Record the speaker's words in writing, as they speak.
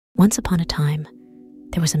Once upon a time,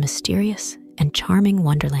 there was a mysterious and charming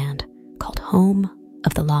wonderland called Home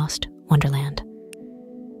of the Lost Wonderland.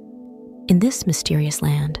 In this mysterious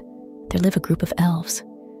land, there live a group of elves.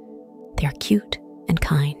 They are cute and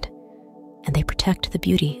kind, and they protect the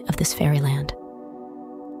beauty of this fairyland.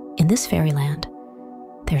 In this fairyland,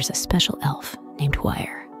 there's a special elf named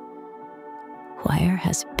Hua'er. Hua'er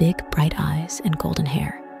has big, bright eyes and golden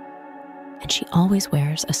hair, and she always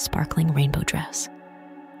wears a sparkling rainbow dress.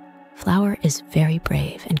 Flower is very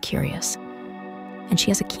brave and curious, and she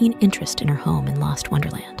has a keen interest in her home in Lost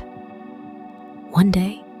Wonderland. One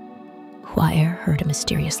day, Hua'er heard a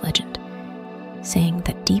mysterious legend saying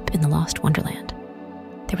that deep in the Lost Wonderland,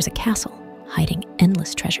 there was a castle hiding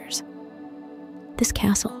endless treasures. This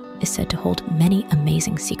castle is said to hold many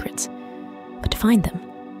amazing secrets, but to find them,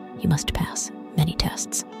 you must pass many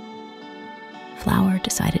tests. Flower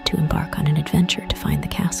decided to embark on an adventure to find the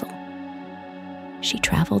castle. She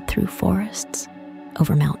traveled through forests,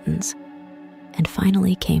 over mountains, and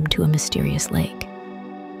finally came to a mysterious lake.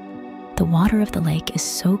 The water of the lake is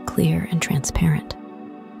so clear and transparent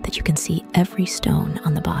that you can see every stone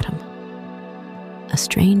on the bottom. A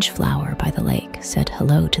strange flower by the lake said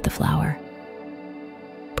hello to the flower.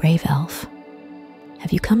 "Brave elf,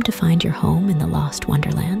 have you come to find your home in the Lost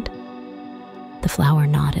Wonderland?" The flower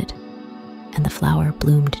nodded, and the flower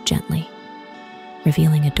bloomed gently,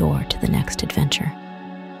 revealing a door to the next adventure.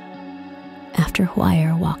 After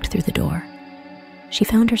Hua'er walked through the door, she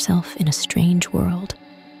found herself in a strange world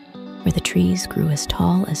where the trees grew as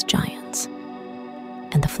tall as giants,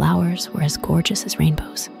 and the flowers were as gorgeous as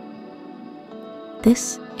rainbows.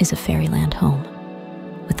 This is a fairyland home,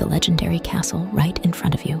 with the legendary castle right in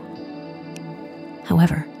front of you.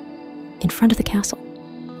 However, in front of the castle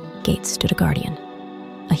gate stood a guardian,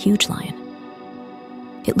 a huge lion.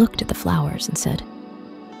 It looked at the flowers and said,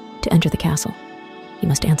 "To enter the castle, you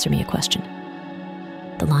must answer me a question."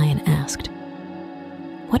 The lion asked,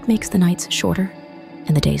 "What makes the nights shorter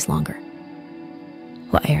and the days longer?"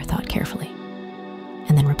 Hua'er thought carefully,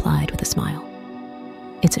 and then replied with a smile,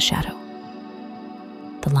 "It's a shadow."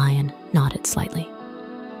 The lion nodded slightly,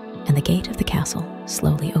 and the gate of the castle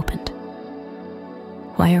slowly opened.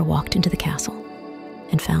 Hua'er walked into the castle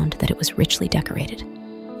and found that it was richly decorated,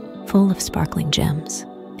 full of sparkling gems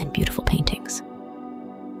and beautiful paintings.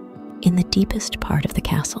 In the deepest part of the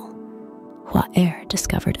castle, Hua'er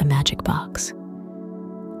discovered a magic box.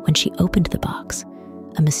 When she opened the box,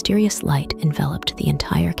 a mysterious light enveloped the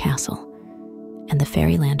entire castle, and the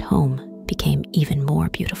fairyland home became even more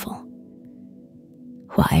beautiful.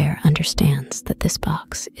 Hua'er understands that this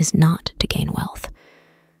box is not to gain wealth,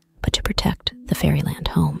 but to protect the fairyland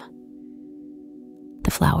home.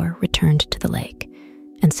 The flower returned to the lake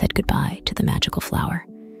and said goodbye to the magical flower,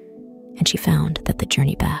 and she found that the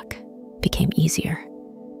journey back became easier.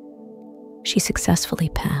 She successfully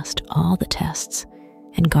passed all the tests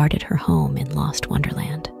and guarded her home in Lost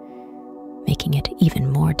Wonderland, making it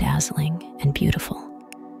even more dazzling and beautiful.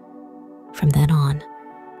 From then on,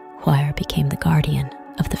 Hua'er became the guardian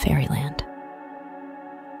of the fairyland.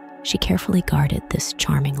 She carefully guarded this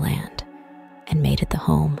charming land and made it the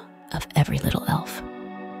home of every little elf.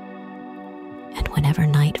 And whenever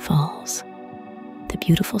night falls, the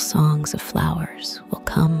beautiful songs of flowers will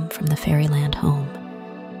come from the fairyland home,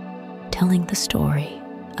 telling the story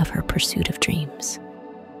of her pursuit of dreams.